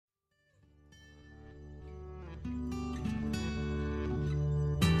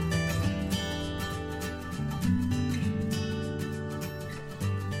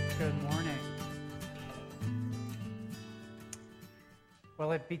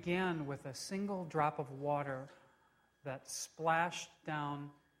Well, it began with a single drop of water that splashed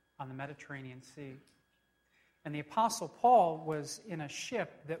down on the Mediterranean Sea. And the Apostle Paul was in a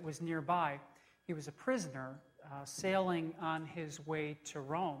ship that was nearby. He was a prisoner sailing on his way to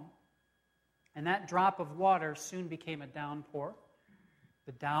Rome. And that drop of water soon became a downpour.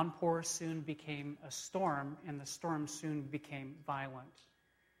 The downpour soon became a storm, and the storm soon became violent.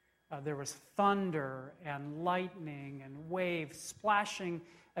 There was thunder and lightning and waves splashing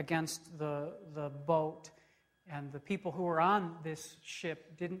against the boat. And the people who were on this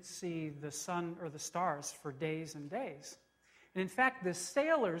ship didn't see the sun or the stars for days and days. And in fact, the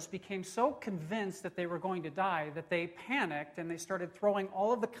sailors became so convinced that they were going to die that they panicked and they started throwing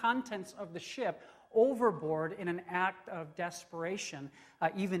all of the contents of the ship overboard in an act of desperation,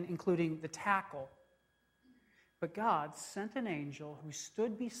 even including the tackle. But God sent an angel who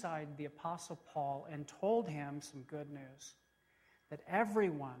stood beside the Apostle Paul and told him some good news, that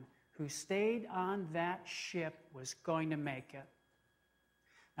everyone who stayed on that ship was going to make it.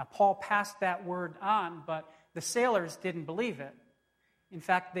 Now, Paul passed that word on, but the sailors didn't believe it. In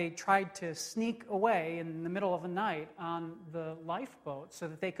fact, they tried to sneak away in the middle of the night on the lifeboat so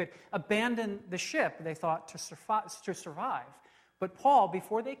that they could abandon the ship, they thought, to survive. But Paul,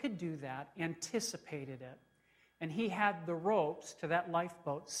 before they could do that, anticipated it. And he had the ropes to that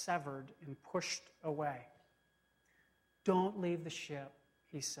lifeboat severed and pushed away. Don't leave the ship,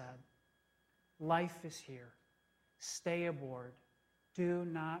 he said. Life is here. Stay aboard. Do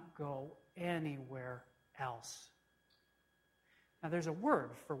not go anywhere else. Now, there's a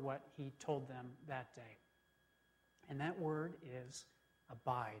word for what he told them that day. And that word is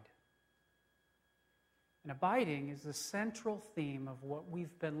abide. And abiding is the central theme of what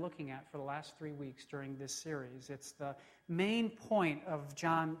we've been looking at for the last 3 weeks during this series. It's the main point of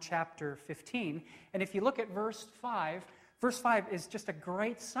John chapter 15. And if you look at verse 5 is just a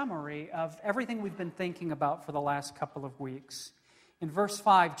great summary of everything we've been thinking about for the last couple of weeks. In verse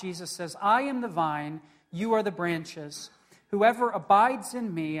 5, Jesus says, I am the vine, you are the branches. Whoever abides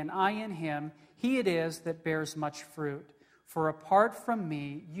in me and I in him, he it is that bears much fruit. For apart from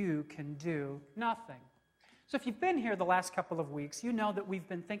me, you can do nothing. So if you've been here the last couple of weeks, you know that we've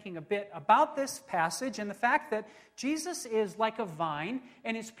been thinking a bit about this passage and the fact that Jesus is like a vine,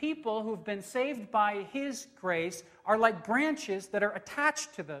 and his people who've been saved by his grace are like branches that are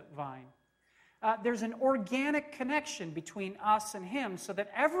attached to the vine. There's an organic connection between us and him, so that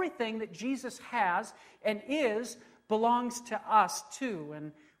everything that Jesus has and is belongs to us too.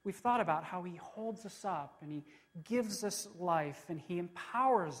 And we've thought about how he holds us up, and he gives us life, and he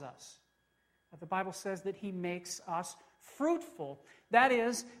empowers us. The Bible says that he makes us fruitful. That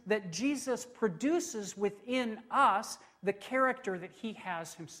is, that Jesus produces within us the character that he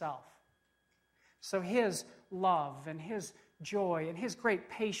has himself. So his love and his joy and his great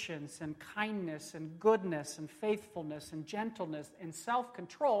patience and kindness and goodness and faithfulness and gentleness and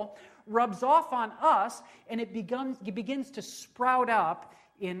self-control rubs off on us, and it begins to sprout up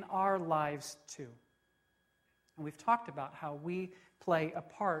in our lives too. And we've talked about how we play a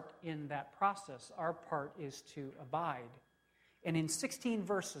part in that process. Our part is to abide. And in 16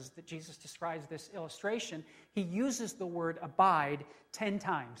 verses that Jesus describes this illustration, he uses the word abide 10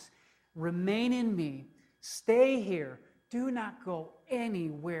 times. Remain in me. Stay here. Do not go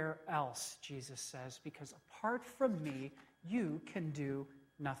anywhere else, Jesus says, because apart from me, you can do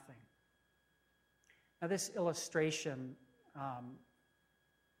nothing. Now, this illustration,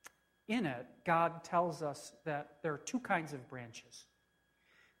 in it, God tells us that there are two kinds of branches.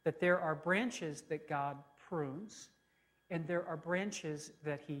 That there are branches that God prunes, and there are branches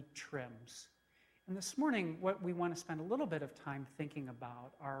that he trims. And this morning, what we want to spend a little bit of time thinking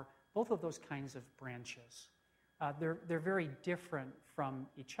about are both of those kinds of branches. They're very different from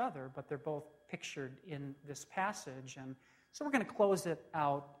each other, but they're both pictured in this passage. And so we're going to close it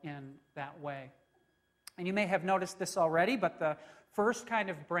out in that way. And you may have noticed this already, but the first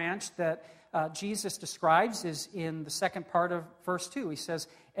kind of branch that Jesus describes is in the second part of verse 2. He says,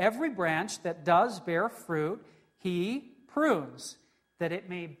 every branch that does bear fruit, he prunes, that it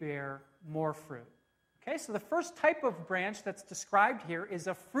may bear more fruit. Okay, so the first type of branch that's described here is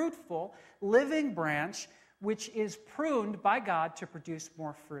a fruitful, living branch which is pruned by God to produce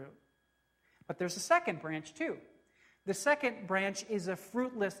more fruit. But there's a second branch too. The second branch is a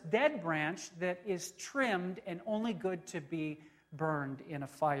fruitless, dead branch that is trimmed and only good to be burned in a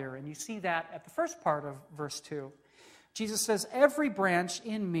fire. And you see that at the first part of verse 2. Jesus says, every branch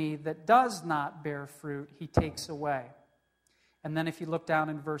in me that does not bear fruit, he takes away. And then if you look down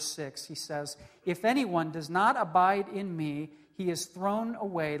in verse 6, he says, if anyone does not abide in me, he is thrown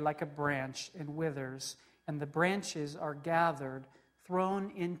away like a branch and withers, and the branches are gathered,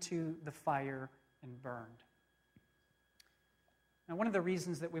 thrown into the fire and burned. Now, one of the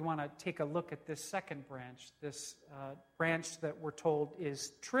reasons that we want to take a look at this second branch, this branch that we're told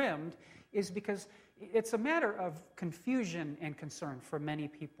is trimmed, is because it's a matter of confusion and concern for many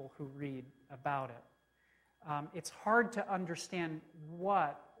people who read about it. It's hard to understand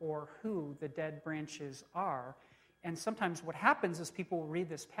what or who the dead branches are. And sometimes what happens is people will read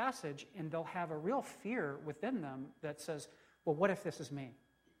this passage and they'll have a real fear within them that says, well, what if this is me?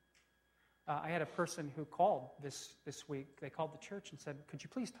 I had a person who called this week. They called the church and said, could you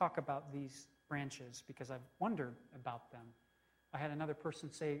please talk about these branches because I've wondered about them. I had another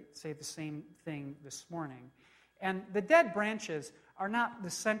person say the same thing this morning. And the dead branches are not the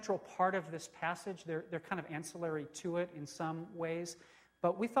central part of this passage. They're kind of ancillary to it in some ways.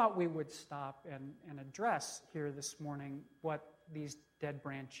 But we thought we would stop and address here this morning what these dead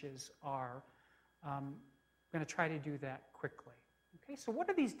branches are. I'm going to try to do that quickly. Okay, so what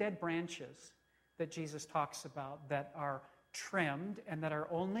are these dead branches that Jesus talks about that are trimmed and that are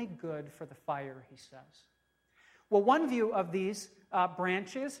only good for the fire, he says? Well, one view of these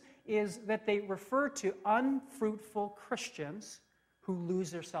branches is that they refer to unfruitful Christians who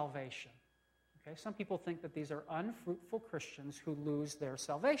lose their salvation. Okay, some people think that these are unfruitful Christians who lose their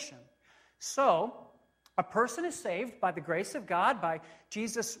salvation. So, a person is saved by the grace of God, by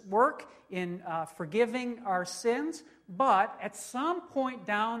Jesus' work in forgiving our sins, but at some point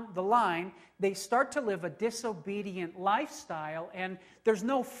down the line, they start to live a disobedient lifestyle, and there's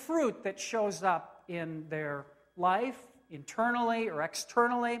no fruit that shows up in their life, internally or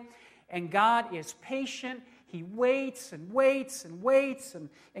externally, and God is patient. He waits and waits and waits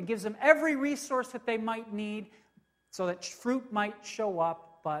and gives them every resource that they might need so that fruit might show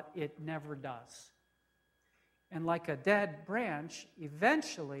up, but it never does. And like a dead branch,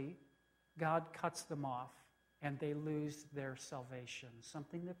 eventually God cuts them off and they lose their salvation.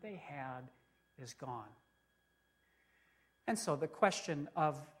 Something that they had is gone. And so the question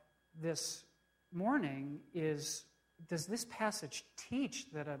of this morning is, does this passage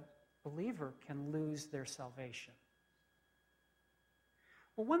teach that a believer can lose their salvation?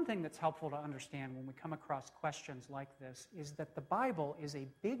 Well, one thing that's helpful to understand when we come across questions like this is that the Bible is a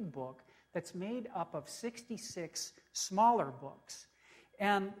big book that's made up of 66 smaller books.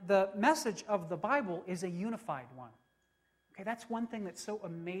 And the message of the Bible is a unified one. Okay, that's one thing that's so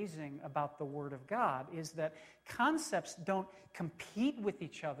amazing about the Word of God, is that concepts don't compete with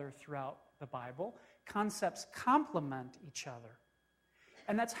each other throughout the Bible. Concepts complement each other.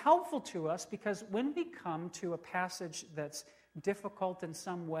 And that's helpful to us because when we come to a passage that's difficult in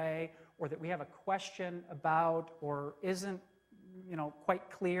some way, or that we have a question about, or isn't,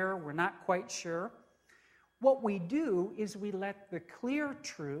 quite clear, we're not quite sure, what we do is we let the clear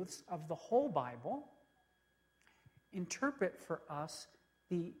truths of the whole Bible interpret for us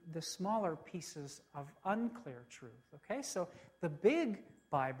the smaller pieces of unclear truth. Okay, so the big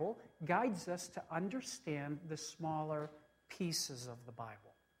Bible guides us to understand the smaller pieces of the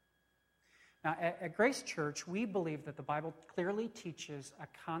Bible. Now, at Grace Church, we believe that the Bible clearly teaches a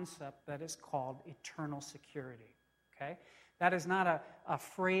concept that is called eternal security. Okay? That is not a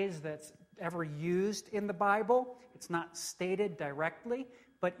phrase that's ever used in the Bible. It's not stated directly,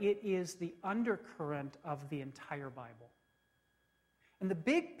 but it is the undercurrent of the entire Bible. And the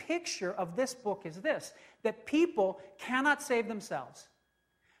big picture of this book is this, that people cannot save themselves,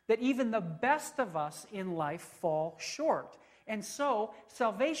 that even the best of us in life fall short. And so,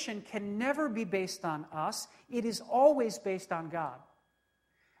 salvation can never be based on us. It is always based on God.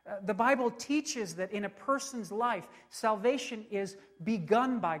 The Bible teaches that in a person's life, salvation is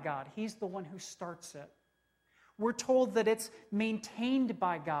begun by God. He's the one who starts it. We're told that it's maintained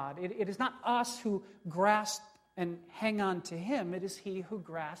by God. It is not us who grasp and hang on to Him. It is He who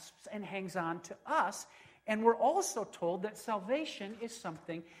grasps and hangs on to us. And we're also told that salvation is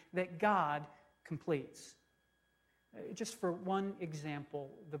something that God completes. Just for one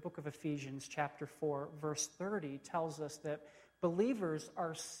example, the book of Ephesians, chapter 4, verse 30, tells us that believers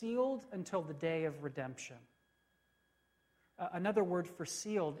are sealed until the day of redemption. Another word for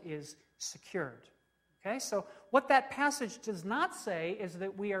sealed is secured. Okay, so what that passage does not say is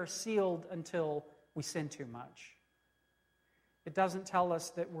that we are sealed until we sin too much. It doesn't tell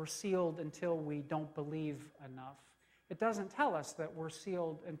us that we're sealed until we don't believe enough. It doesn't tell us that we're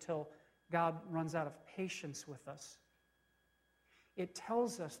sealed until God runs out of patience with us. It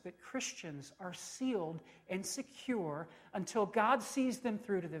tells us that Christians are sealed and secure until God sees them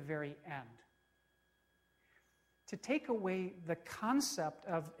through to the very end. To take away the concept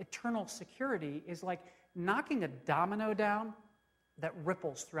of eternal security is like knocking a domino down that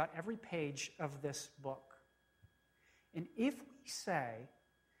ripples throughout every page of this book. And if we say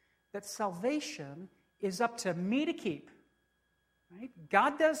that salvation is up to me to keep, right?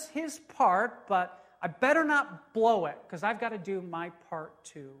 God does his part, but I better not blow it because I've got to do my part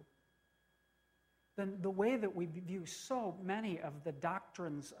too. Then the way that we view so many of the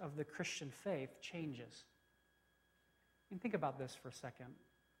doctrines of the Christian faith changes. And think about this for a second.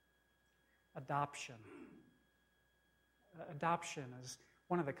 Adoption. Adoption is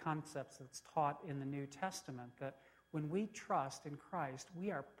one of the concepts that's taught in the New Testament, that when we trust in Christ,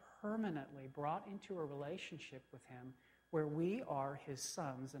 we are permanently brought into a relationship with him where we are his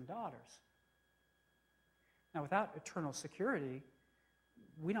sons and daughters. Now, without eternal security,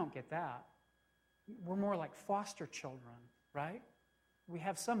 we don't get that. We're more like foster children, right? We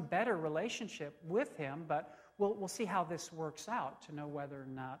have some better relationship with him, but we'll see how this works out to know whether or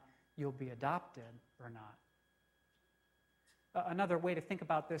not you'll be adopted or not. Another way to think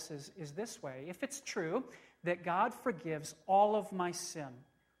about this is this way. If it's true that God forgives all of my sin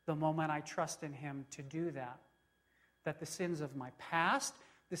the moment I trust in him to do that the sins of my past,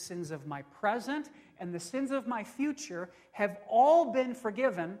 the sins of my present, and the sins of my future have all been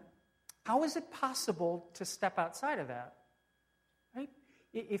forgiven, how is it possible to step outside of that? Right?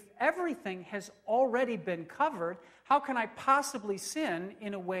 If everything has already been covered, how can I possibly sin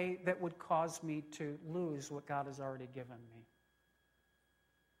in a way that would cause me to lose what God has already given me?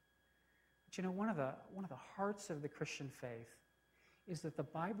 But you know, one of the hearts of the Christian faith is that the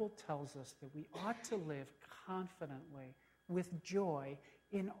Bible tells us that we ought to live confidently with joy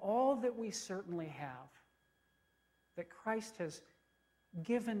in all that we certainly have, that Christ has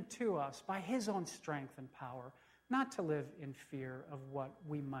given to us by his own strength and power, not to live in fear of what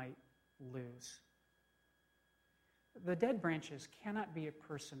we might lose. The dead branches cannot be a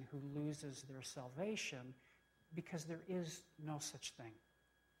person who loses their salvation because there is no such thing.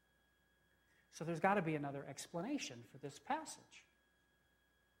 So there's got to be another explanation for this passage.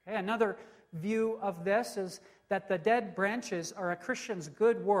 Okay, another view of this is that the dead branches are a Christian's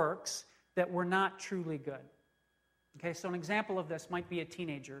good works that were not truly good. Okay, so an example of this might be a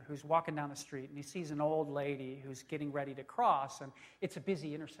teenager who's walking down the street and he sees an old lady who's getting ready to cross, and it's a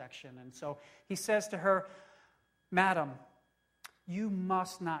busy intersection. And so he says to her, "Madam, you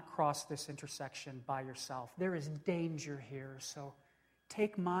must not cross this intersection by yourself. There is danger here, so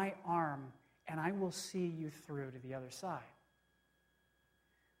take my arm and I will see you through to the other side."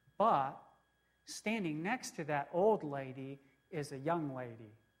 But standing next to that old lady is a young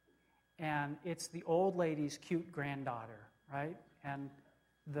lady. And it's the old lady's cute granddaughter, right? And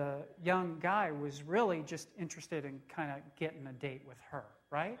the young guy was really just interested in kind of getting a date with her,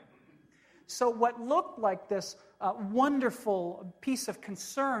 right? So what looked like this wonderful piece of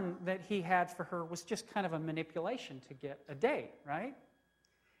concern that he had for her was just kind of a manipulation to get a date, right?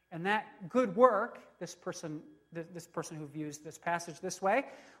 And that good work, this person who views this passage this way,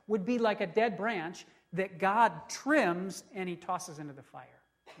 would be like a dead branch that God trims and he tosses into the fire,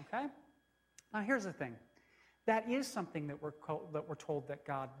 okay? Now, here's the thing. That is something that we're told that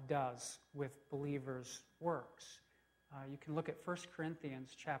God does with believers' works. You can look at 1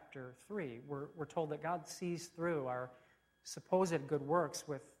 Corinthians chapter 3. We're told that God sees through our supposed good works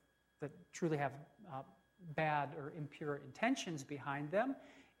that truly have bad or impure intentions behind them,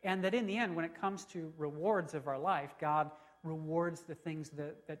 and that in the end, when it comes to rewards of our life, God rewards the things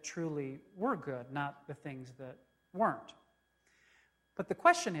that truly were good, not the things that weren't. But the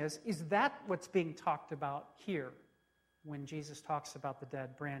question is that what's being talked about here when Jesus talks about the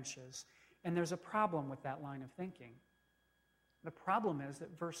dead branches? And there's a problem with that line of thinking. The problem is that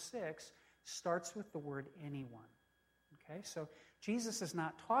verse 6 starts with the word anyone. Okay, so Jesus is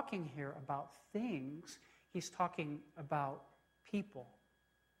not talking here about things, he's talking about people.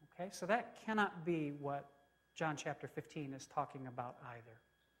 Okay, so that cannot be what John chapter 15 is talking about either.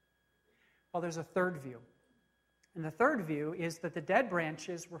 Well, there's a third view. And the third view is that the dead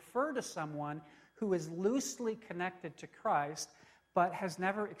branches refer to someone who is loosely connected to Christ but has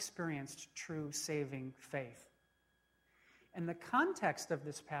never experienced true saving faith. And the context of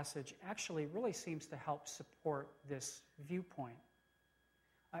this passage actually really seems to help support this viewpoint.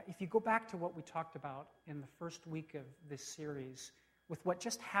 If you go back to what we talked about in the first week of this series, with what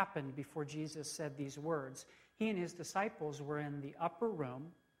just happened before Jesus said these words, he and his disciples were in the upper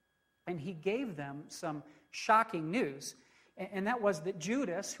room, and he gave them some shocking news. And that was that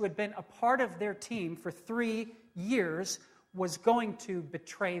Judas, who had been a part of their team for 3 years, was going to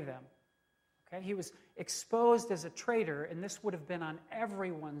betray them. Okay? He was exposed as a traitor, and this would have been on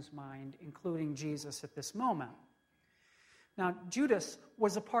everyone's mind, including Jesus at this moment. Now, Judas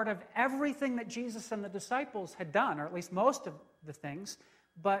was a part of everything that Jesus and the disciples had done, or at least most of the things,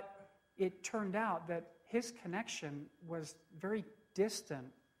 but it turned out that his connection was very distant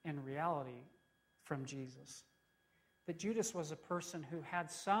in reality from Jesus. That Judas was a person who had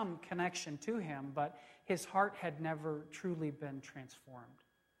some connection to him, but his heart had never truly been transformed.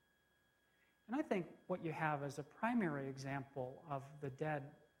 And I think what you have as a primary example of the dead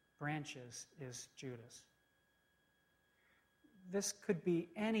branches is Judas. This could be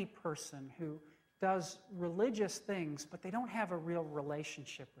any person who does religious things, but they don't have a real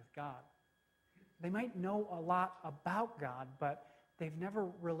relationship with God. They might know a lot about God, but they've never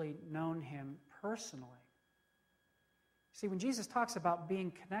really known him personally. See, when Jesus talks about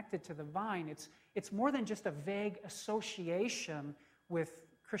being connected to the vine, it's more than just a vague association with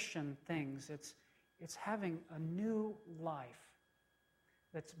Christian things. It's having a new life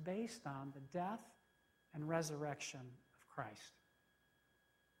that's based on the death and resurrection of Christ.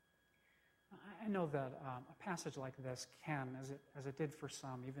 I know that a passage like this can, as it did for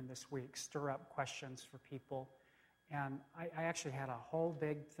some, even this week, stir up questions for people. And I actually had a whole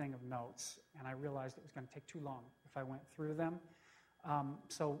big thing of notes, and I realized it was going to take too long if I went through them.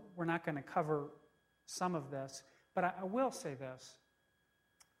 So we're not going to cover some of this, but I will say this.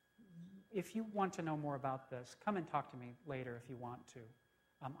 If you want to know more about this, come and talk to me later if you want to.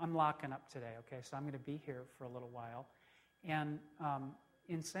 I'm locking up today, okay? So I'm going to be here for a little while. And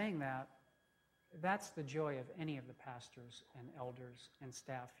in saying that, that's the joy of any of the pastors and elders and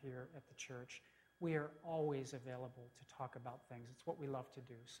staff here at the church. We are always available to talk about things. It's what we love to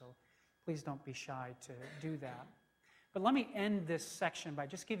do, so please don't be shy to do that. But let me end this section by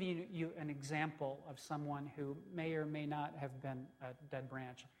just giving you an example of someone who may or may not have been a dead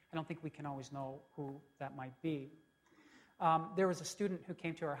branch. I don't think we can always know who that might be. There was a student who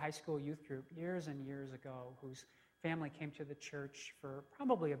came to our high school youth group years and years ago whose family came to the church for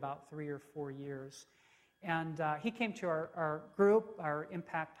probably about 3 or 4 years. And he came to our group, our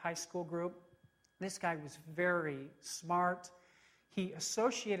Impact High School group. This guy was very smart. He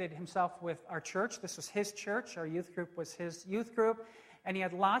associated himself with our church. This was his church. Our youth group was his youth group. And he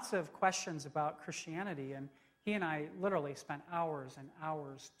had lots of questions about Christianity. And he and I literally spent hours and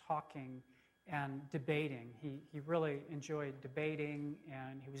hours talking and debating. He really enjoyed debating,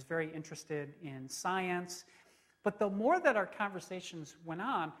 and he was very interested in science. But the more that our conversations went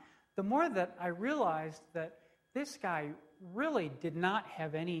on, the more that I realized that this guy really did not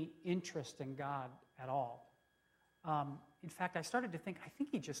have any interest in God at all. In fact, I started to think, I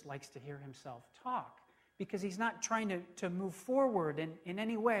think he just likes to hear himself talk, because he's not trying to move forward in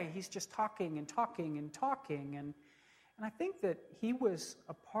any way. He's just talking and talking and talking. And I think that he was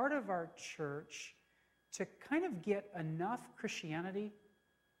a part of our church to kind of get enough Christianity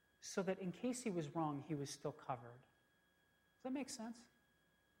so that in case he was wrong, he was still covered. Does that make sense?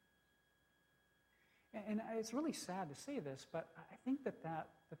 And it's really sad to say this, but I think that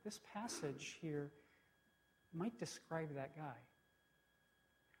this passage here might describe that guy.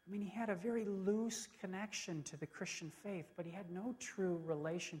 I mean, he had a very loose connection to the Christian faith, but he had no true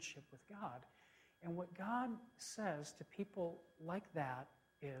relationship with God. And what God says to people like that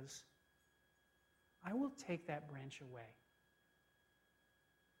is, I will take that branch away.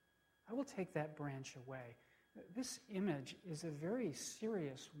 I will take that branch away. This image is a very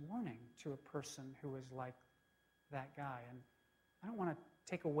serious warning to a person who is like that guy. And I don't want to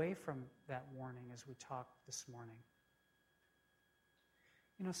take away from that warning as we talk this morning.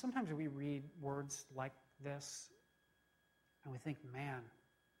 You know, sometimes we read words like this and we think, man,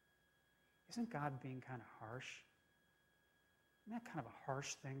 isn't God being kind of harsh? Isn't that kind of a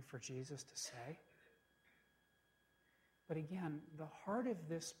harsh thing for Jesus to say? But again, the heart of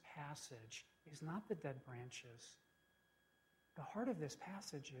this passage is not the dead branches. The heart of this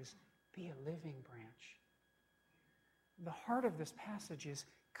passage is be a living branch. The heart of this passage is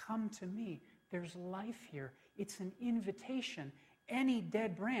come to me. There's life here. It's an invitation. Any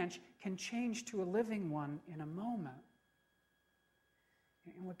dead branch can change to a living one in a moment.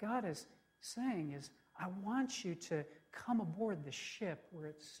 And what God is saying is, I want you to come aboard the ship where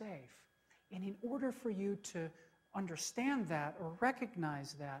it's safe. And in order for you to understand that or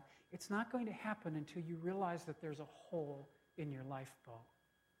recognize that, it's not going to happen until you realize that there's a hole in your lifeboat.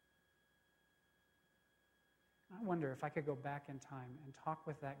 I wonder if I could go back in time and talk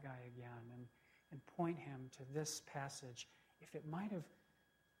with that guy again and point him to this passage, if it might have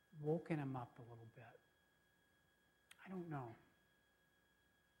woken him up a little bit. I don't know.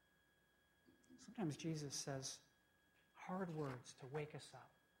 Sometimes Jesus says hard words to wake us up,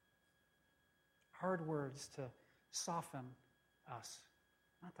 hard words to soften us,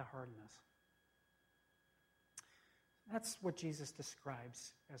 not the hardness. That's what Jesus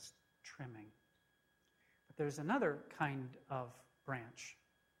describes as trimming. But there's another kind of branch,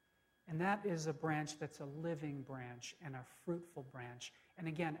 And that is a branch that's a living branch and a fruitful branch. And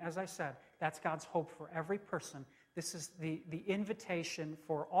again, as I said, that's God's hope for every person. This is the invitation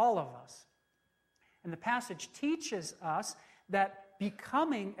for all of us. And the passage teaches us that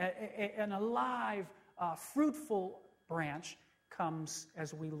becoming an alive, fruitful branch comes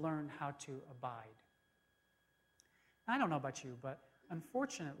as we learn how to abide. I don't know about you, but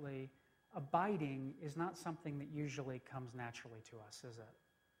unfortunately, abiding is not something that usually comes naturally to us, is it?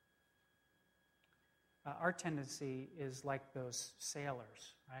 Our tendency is like those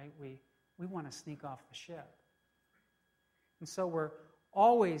sailors, right? We want to sneak off the ship. And so we're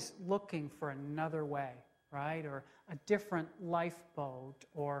always looking for another way, right? Or a different lifeboat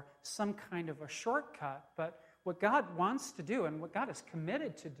or some kind of a shortcut. But what God wants to do and what God is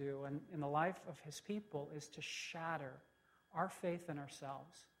committed to do in the life of his people is to shatter our faith in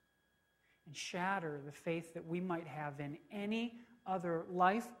ourselves and shatter the faith that we might have in any other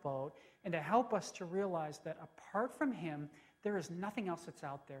lifeboat, and to help us to realize that apart from him, there is nothing else that's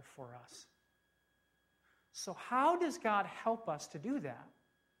out there for us. So how does God help us to do that?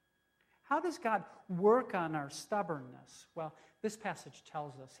 How does God work on our stubbornness? Well, this passage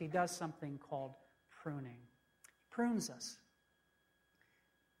tells us he does something called pruning. He prunes us.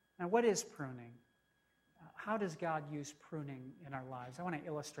 Now, what is pruning? How does God use pruning in our lives? I want to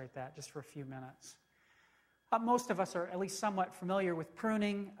illustrate that just for a few minutes. Most of us are at least somewhat familiar with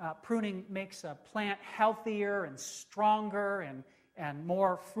pruning. Pruning makes a plant healthier and stronger and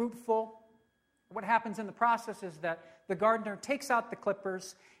more fruitful. What happens in the process is that the gardener takes out the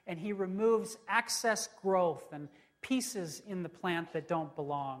clippers and he removes excess growth and pieces in the plant that don't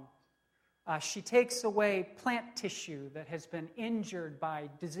belong. She takes away plant tissue that has been injured by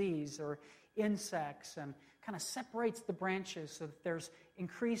disease or insects and kind of separates the branches so that there's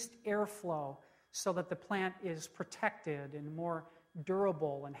increased airflow, so that the plant is protected and more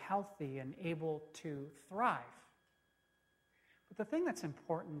durable and healthy and able to thrive. But the thing that's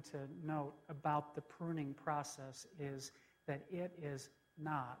important to note about the pruning process is that it is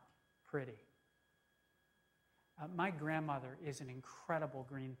not pretty. My grandmother is an incredible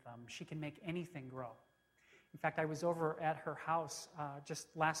green thumb. She can make anything grow. In fact, I was over at her house just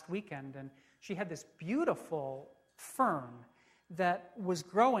last weekend, and she had this beautiful fern that was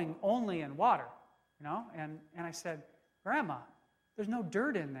growing only in water. And I said, Grandma, there's no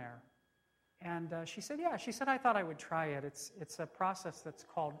dirt in there. And she said, yeah. She said, I thought I would try it. It's a process that's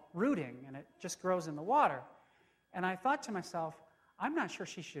called rooting, and it just grows in the water. And I thought to myself, I'm not sure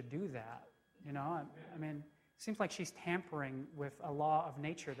she should do that. I mean, it seems like she's tampering with a law of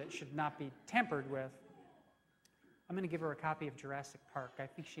nature that should not be tampered with. I'm going to give her a copy of Jurassic Park. I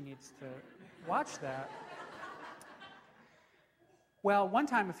think she needs to watch that. Well, one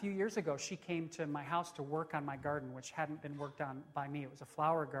time a few years ago, she came to my house to work on my garden, which hadn't been worked on by me. It was a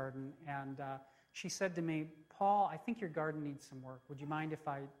flower garden. And she said to me, Paul, I think your garden needs some work. Would you mind if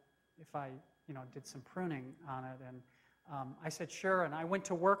I did some pruning on it? And I said, sure. And I went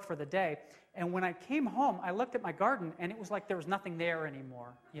to work for the day. And when I came home, I looked at my garden, and it was like there was nothing there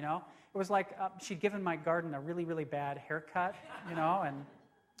anymore. It was like she'd given my garden a really, really bad haircut, and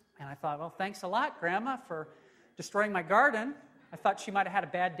I thought, well, thanks a lot, Grandma, for destroying my garden. I thought she might have had a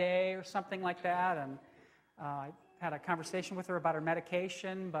bad day or something like that, and I had a conversation with her about her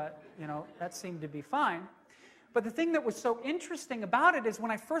medication, but, that seemed to be fine. But the thing that was so interesting about it is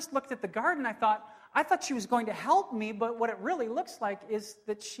when I first looked at the garden, I thought she was going to help me, but what it really looks like is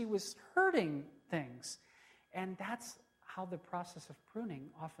that she was hurting things. And that's how the process of pruning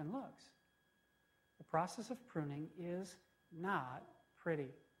often looks. The process of pruning is not pretty.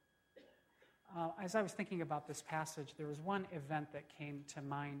 As I was thinking about this passage, there was one event that came to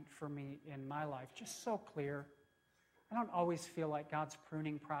mind for me in my life, just so clear. I don't always feel like God's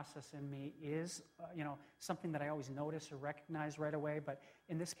pruning process in me is, something that I always notice or recognize right away, but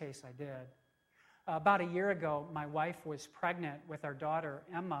in this case I did. About a year ago, my wife was pregnant with our daughter,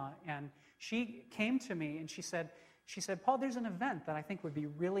 Emma, and she came to me and she said, Paul, there's an event that I think would be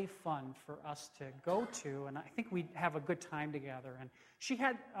really fun for us to go to, and I think we'd have a good time together. And she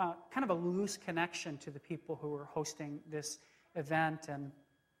had kind of a loose connection to the people who were hosting this event, and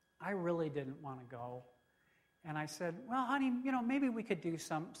I really didn't want to go. And I said, well, honey, maybe we could do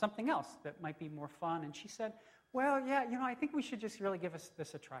something else that might be more fun. And she said, well, yeah, I think we should just really give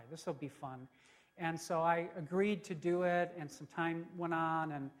this a try. This will be fun. And so I agreed to do it, and some time went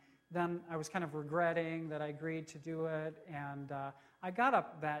on, and then I was kind of regretting that I agreed to do it. And I got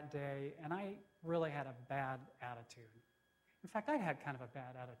up that day, and I really had a bad attitude. In fact, I had kind of a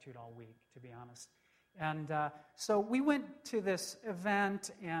bad attitude all week, to be honest. And so we went to this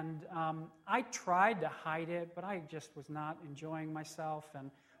event, and I tried to hide it, but I just was not enjoying myself. And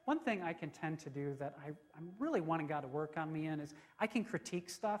one thing I can tend to do that I'm really wanting God to work on me in is I can critique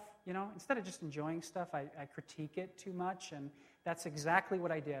stuff, Instead of just enjoying stuff, I critique it too much, and that's exactly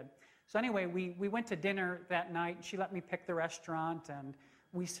what I did. So anyway, we went to dinner that night. She let me pick the restaurant, and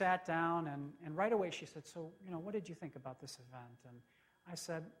we sat down, and right away she said, so, what did you think about this event? And I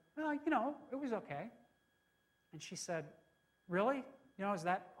said, well, it was okay. And she said, really? Is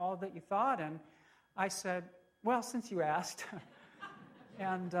that all that you thought? And I said, well, since you asked.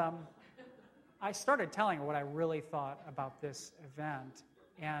 And I started telling her what I really thought about this event.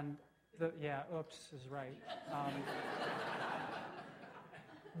 And oops is right.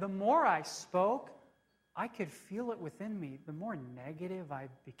 The more I spoke, I could feel it within me. The more negative I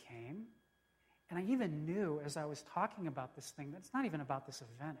became. And I even knew as I was talking about this thing that it's not even about this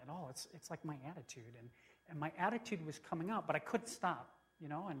event at all. It's like my attitude. And my attitude was coming out, but I couldn't stop,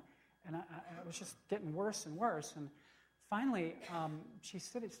 and I was just getting worse and worse. And finally, she's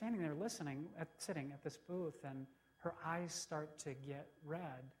standing there sitting at this booth, and her eyes start to get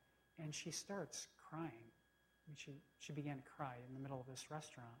red, and she starts crying. And she began to cry in the middle of this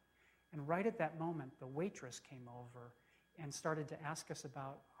restaurant. And right at that moment, the waitress came over and started to ask us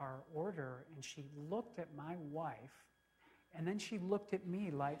about our order, and she looked at my wife, and then she looked at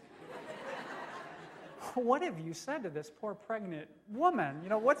me like, what have you said to this poor pregnant woman?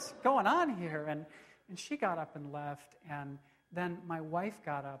 What's going on here? And she got up and left, and then my wife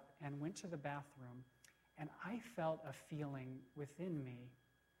got up and went to the bathroom, and I felt a feeling within me.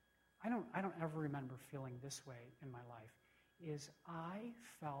 I don't ever remember feeling this way in my life, is I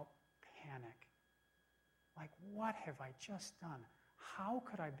felt panic. Like, what have I just done? How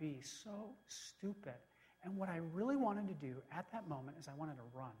could I be so stupid? And what I really wanted to do at that moment is I wanted to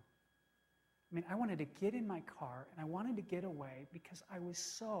run. I wanted to get in my car, and I wanted to get away because I was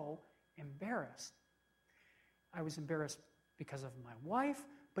so embarrassed. I was embarrassed because of my wife,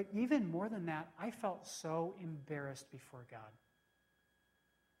 but even more than that, I felt so embarrassed before God.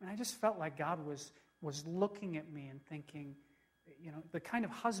 And I just felt like God was looking at me and thinking, the kind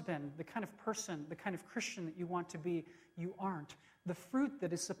of husband, the kind of person, the kind of Christian that you want to be, you aren't. The fruit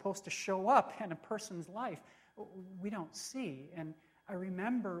that is supposed to show up in a person's life, we don't see. And I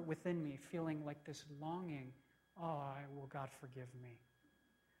remember within me feeling like this longing, will God forgive me?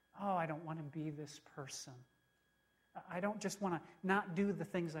 I don't want to be this person. I don't just want to not do the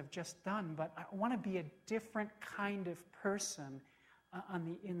things I've just done, but I want to be a different kind of person on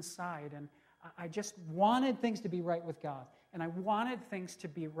the inside. And I just wanted things to be right with God. And I wanted things to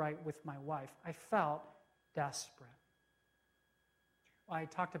be right with my wife. I felt desperate. Well, I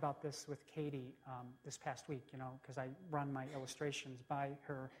talked about this with Katie this past week, because I run my illustrations by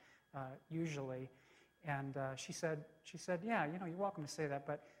her usually. And she said, yeah, you're welcome to say that,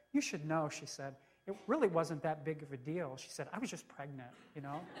 but you should know, she said, it really wasn't that big of a deal. She said, I was just pregnant, She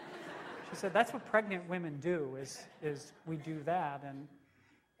said, that's what pregnant women do, is we do that. And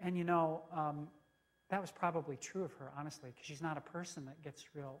that was probably true of her, honestly, because she's not a person that gets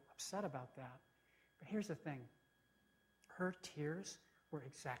real upset about that. But here's the thing. Her tears were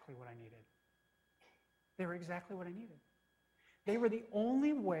exactly what I needed. They were exactly what I needed. They were the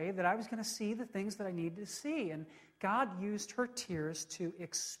only way that I was going to see the things that I needed to see. And God used her tears to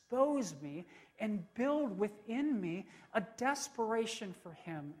expose me and build within me a desperation for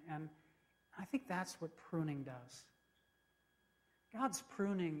Him. And I think that's what pruning does. God's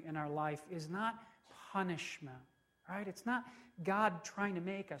pruning in our life is not punishment, right? It's not God trying to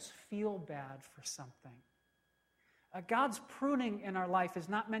make us feel bad for something. God's pruning in our life is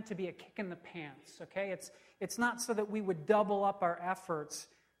not meant to be a kick in the pants, okay? It's not so that we would double up our efforts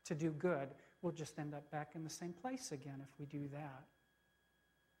to do good. We'll just end up back in the same place again if we do that.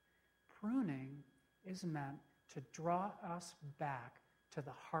 Pruning is meant to draw us back to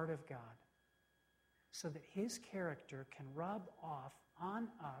the heart of God so that His character can rub off on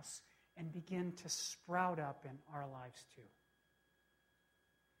us and begin to sprout up in our lives too.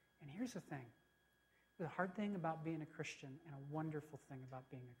 And here's the thing. The hard thing about being a Christian, and a wonderful thing about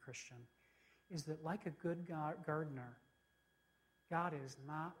being a Christian, is that like a good gardener, God is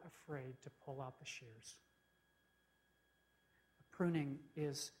not afraid to pull out the shears. Pruning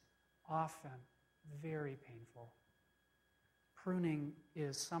is often very painful. Pruning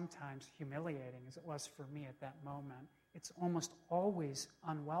is sometimes humiliating, as it was for me at that moment. It's almost always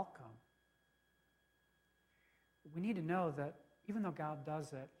unwelcome. But we need to know that even though God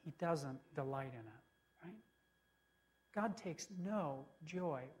does it, He doesn't delight in it, right? God takes no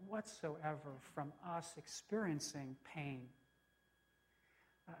joy whatsoever from us experiencing pain.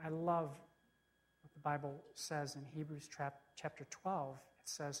 I love what the Bible says in Hebrews chapter 12. It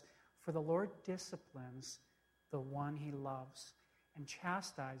says, "For the Lord disciplines the one He loves, and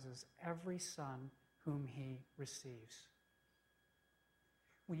chastises every son whom he receives.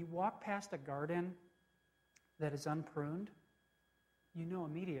 When you walk past a garden that is unpruned, you know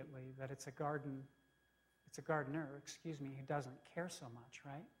immediately that it's a gardener, who doesn't care so much,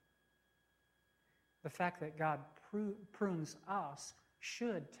 right? The fact that God prunes us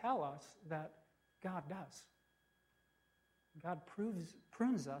should tell us that God does. God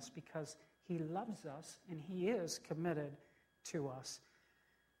prunes us because he loves us and he is committed to us.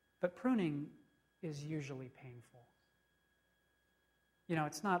 But pruning is usually painful. You know,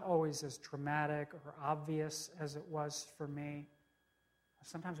 it's not always as dramatic or obvious as it was for me.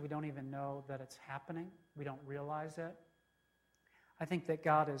 Sometimes we don't even know that it's happening. We don't realize it. I think that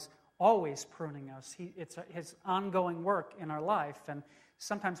God is always pruning us. It's his ongoing work in our life. And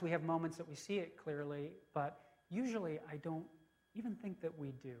sometimes we have moments that we see it clearly, but usually I don't even think that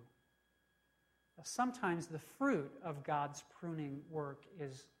we do. Sometimes the fruit of God's pruning work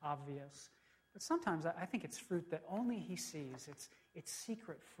is obvious. But sometimes I think it's fruit that only he sees. It's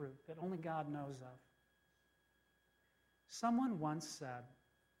secret fruit that only God knows of. Someone once said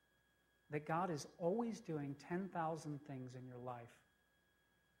that God is always doing 10,000 things in your life,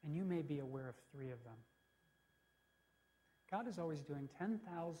 and you may be aware of 3 of them. God is always doing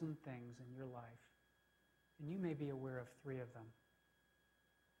 10,000 things in your life, and you may be aware of 3 of them.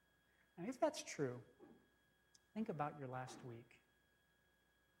 Now, if that's true, think about your last week.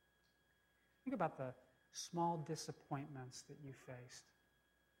 Think about the small disappointments that you faced.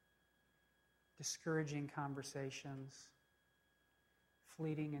 Discouraging conversations,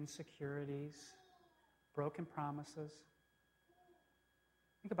 fleeting insecurities, broken promises.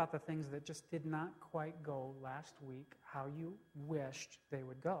 Think about the things that just did not quite go last week how you wished they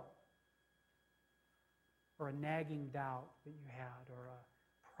would go. Or a nagging doubt that you had, or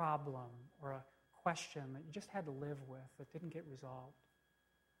a problem, or a question that you just had to live with that didn't get resolved.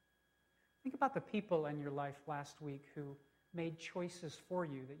 Think about the people in your life last week who made choices for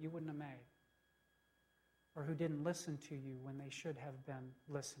you that you wouldn't have made, or who didn't listen to you when they should have been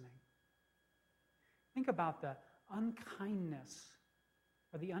listening. Think about the unkindness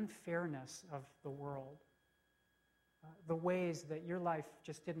or the unfairness of the world, the ways that your life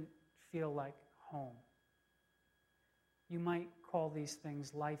just didn't feel like home. You might call these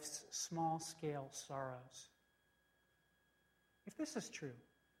things life's small-scale sorrows. If this is true,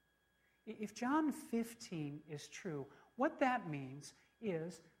 if John 15 is true, what that means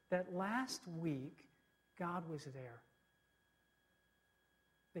is that last week God was there.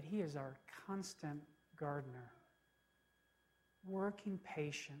 That he is our constant gardener, working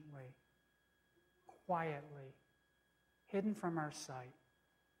patiently, quietly, hidden from our sight,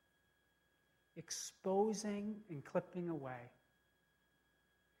 exposing and clipping away,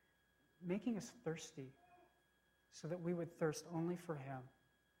 making us thirsty so that we would thirst only for him,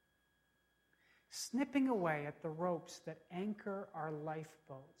 snipping away at the ropes that anchor our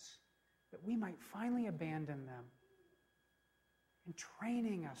lifeboats, that we might finally abandon them, and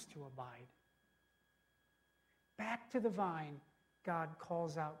training us to abide. Back to the vine, God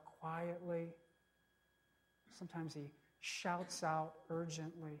calls out quietly. Sometimes he shouts out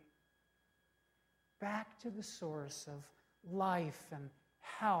urgently. Back to the source of life and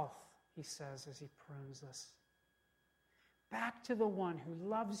health, he says as he prunes us. Back to the one who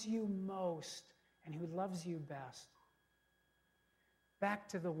loves you most and who loves you best. Back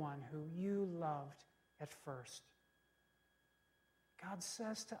to the one who you loved at first. God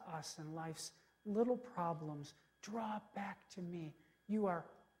says to us in life's little problems, draw back to me. You are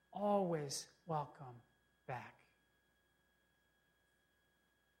always welcome back.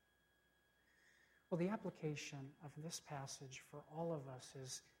 Well, the application of this passage for all of us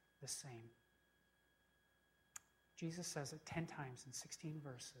is the same. Jesus says it 10 times in 16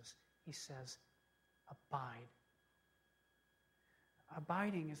 verses. He says, abide.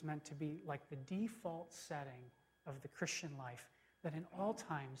 Abiding is meant to be like the default setting of the Christian life, that in all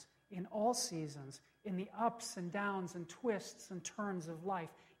times, in all seasons, in the ups and downs and twists and turns of life,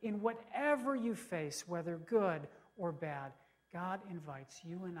 in whatever you face, whether good or bad, God invites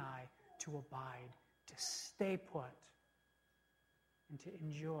you and I to abide, to stay put, and to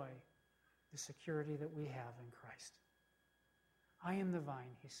enjoy the security that we have in Christ. I am the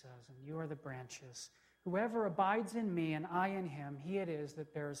vine, he says, and you are the branches. Whoever abides in me and I in him, he it is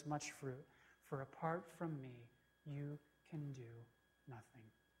that bears much fruit. For apart from me, you can do nothing.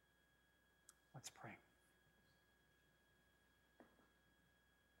 Let's pray.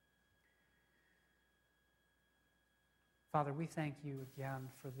 Father, we thank you again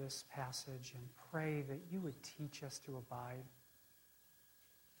for this passage and pray that you would teach us to abide.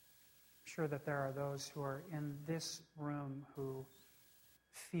 I'm sure that there are those who are in this room who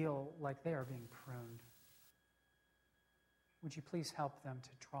feel like they are being pruned. Would you please help them to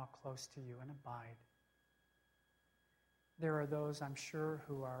draw close to you and abide? There are those, I'm sure,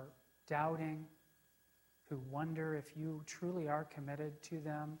 who are doubting, who wonder if you truly are committed to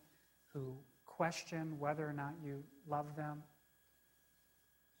them, who question whether or not you love them.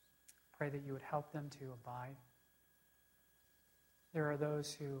 Pray that you would help them to abide. There are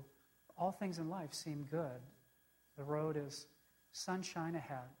those who, all things in life seem good. The road is sunshine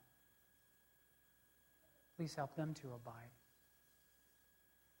ahead. Please help them to abide.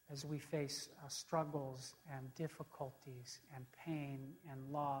 As we face struggles and difficulties and pain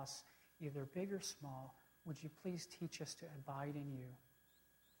and loss, either big or small, would you please teach us to abide in you?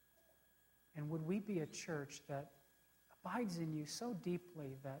 And would we be a church that abides in you so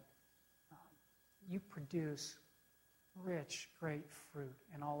deeply that you produce rich, great fruit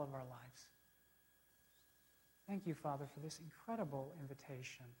in all of our lives? Thank you, Father, for this incredible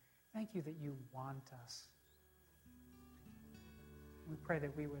invitation. Thank you that you want us. We pray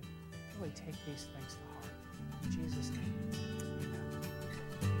that we would really take these things to heart. In Jesus' name.